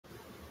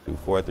do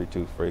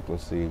 432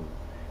 frequency.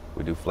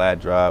 We do flat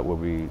drop where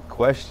we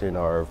question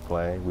our earth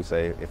plane. We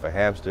say if a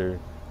hamster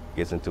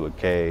gets into a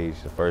cage,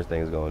 the first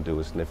thing it's gonna do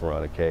is sniff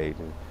around the cage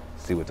and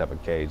see what type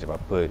of cage. If I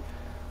put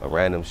a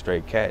random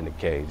stray cat in the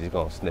cage, it's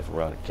gonna sniff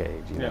around the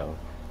cage, you know.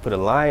 Put a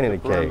lion in the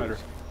cage,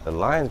 the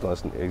lion's gonna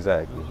sniff,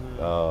 exactly.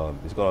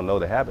 It's gonna know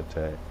the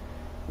habitat.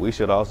 We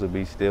should also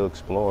be still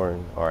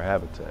exploring our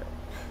habitat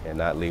and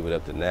not leave it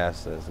up to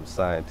NASA and some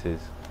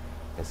scientists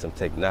and some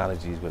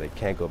technologies where they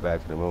can't go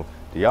back to the moon.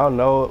 Do y'all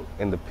know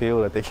in the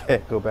pill that they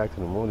can't go back to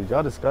the moon? Did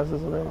y'all discuss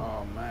this already?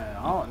 Oh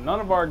man, none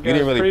of our guests. You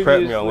didn't really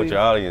prep me on what your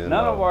audience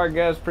None know. of our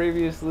guests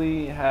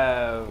previously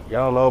have.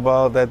 Y'all know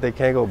about that they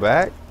can't go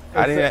back?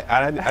 I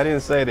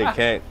didn't say they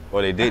can't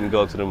or they didn't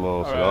go to the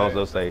moon. So I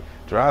also say,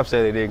 Drop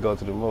said they didn't go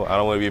to the moon. I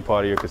don't want to be a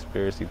part of your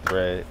conspiracy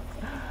thread.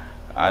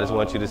 I just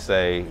want you to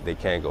say they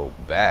can't go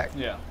back.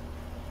 Yeah.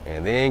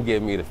 And then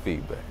give me the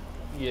feedback.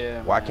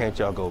 Yeah. Why can't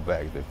y'all go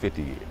back? It's been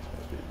 50 years.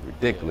 It's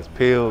ridiculous.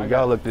 Pill,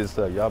 y'all look this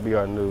up. Y'all be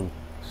our new,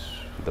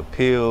 the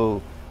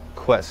pill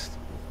questers.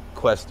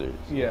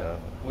 Yeah.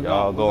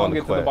 Y'all go on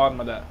the quest. We're gonna get to the bottom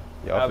of that.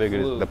 Y'all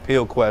figure the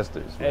pill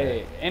questers.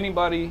 Hey,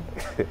 anybody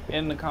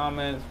in the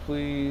comments,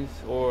 please,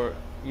 or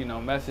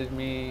message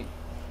me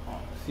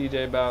on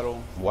CJ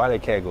Battle. Why they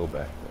can't go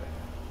back?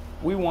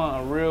 We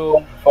want a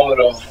real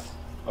photo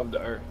of the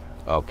Earth.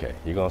 Okay,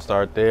 you gonna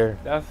start there?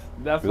 That's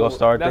what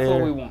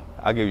we want.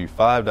 I'll give you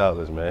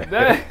 $5, man.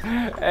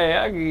 Hey,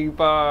 I give you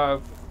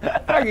 $5.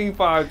 I give you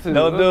 $5 too.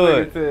 Don't do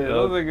it.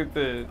 Let's look at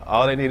this.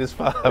 All they need is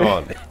 $5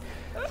 on it.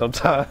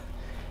 Sometimes,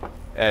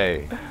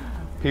 hey,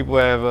 people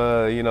have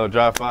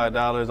dropped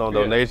 $5 on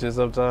donations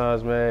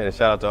sometimes, man. And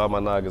shout out to all my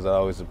niggas I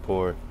always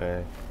support,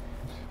 man.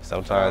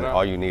 Sometimes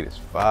all you need is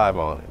 $5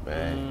 on it,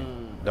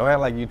 man. Don't act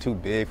like you too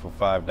big for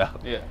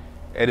 $5. Yeah.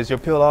 Hey, does your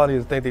pill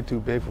audience think they too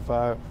big for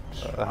 $5?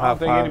 I don't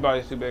think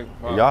anybody's too big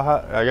for $5.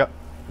 Y'all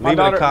my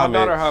daughter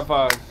high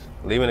fives.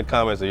 Leave in the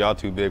comments, are y'all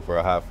too big for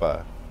a high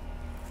five?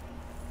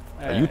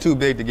 Hey. Are you too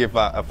big to get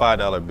a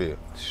 $5 bill?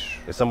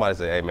 If somebody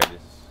say, hey man,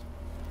 just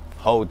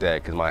hold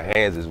that because my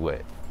hands is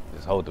wet.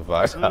 Just hold the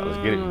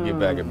 $5. Get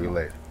back at me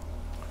later.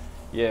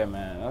 Yeah,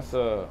 man, that's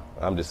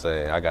I'm just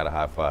saying, I got a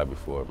high five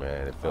before,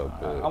 man. It felt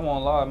good. I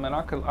won't lie, man.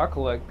 I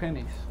collect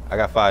pennies. I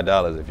got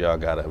 $5 if y'all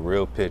got a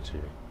real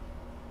picture.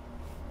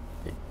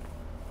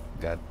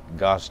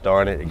 Gosh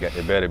darn it,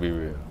 it better be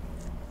real.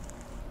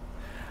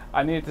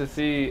 I need to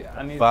see.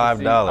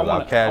 $5.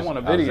 I want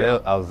a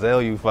video. I'll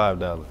Zelle you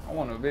 $5. I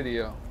want a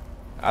video.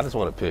 I just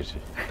want a picture.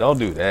 Don't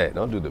do that.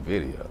 Don't do the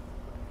video.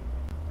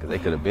 Because they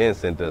could have been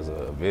sent us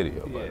a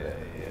video by that.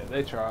 Yeah,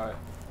 they tried.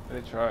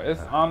 They tried.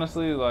 It's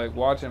honestly like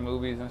watching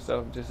movies and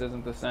stuff just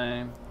isn't the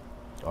same.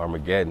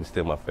 Armageddon's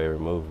still my favorite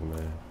movie,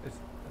 man. It's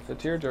a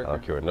tearjerker. I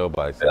don't care what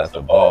nobody says. That's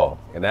a ball.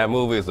 And that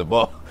movie is a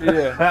ball.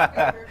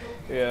 Yeah.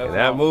 Yeah. And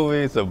that movie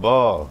is a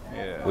ball.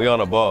 Yeah. We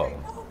on a ball.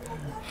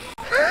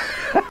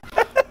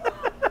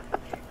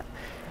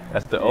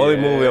 That's the only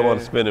movie I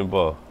want to spinning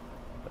ball.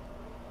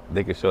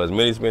 They can show as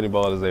many spinning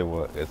balls as they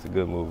want. It's a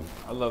good movie.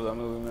 I love that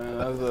movie,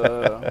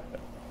 man.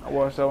 I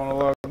watched that one a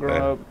lot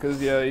growing up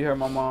because, you heard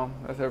my mom.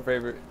 That's her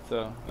favorite.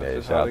 So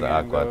shout out to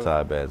Aqua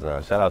Ty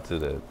Bazar. Shout out to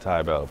the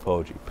Ty Battle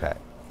Poetry Pack.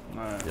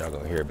 Y'all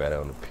gonna hear about it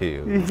on the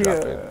pill.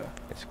 Dropping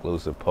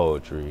exclusive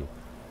poetry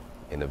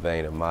in the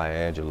vein of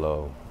Maya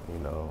Angelou,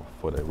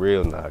 for the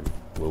real Naga,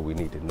 what we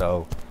need to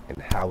know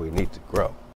and how we need to grow.